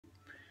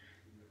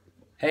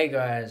Hey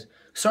guys,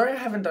 sorry I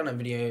haven't done a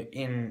video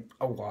in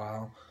a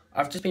while.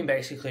 I've just been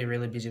basically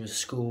really busy with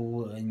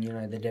school and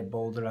the dead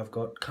ball that I've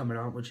got coming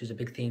up, which is a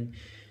big thing.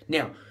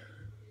 Now,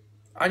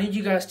 I need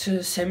you guys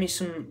to send me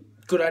some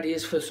good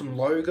ideas for some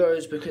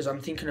logos because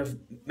I'm thinking of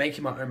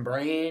making my own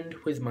brand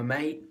with my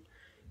mate.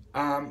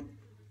 And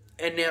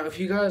now if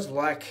you guys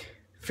like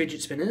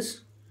fidget spinners,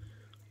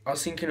 I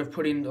was thinking of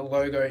putting the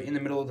logo in the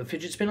middle of the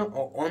fidget spinner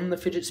or on the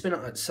fidget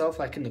spinner itself,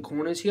 like in the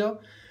corners here.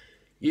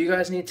 You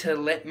guys need to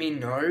let me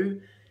know.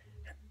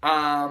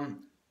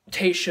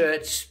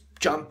 T-shirts,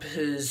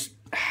 jumpers,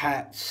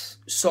 hats,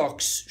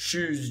 socks,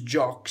 shoes,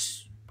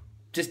 jocks.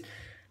 Just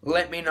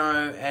let me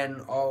know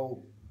and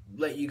I'll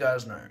let you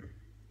guys know.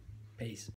 Peace.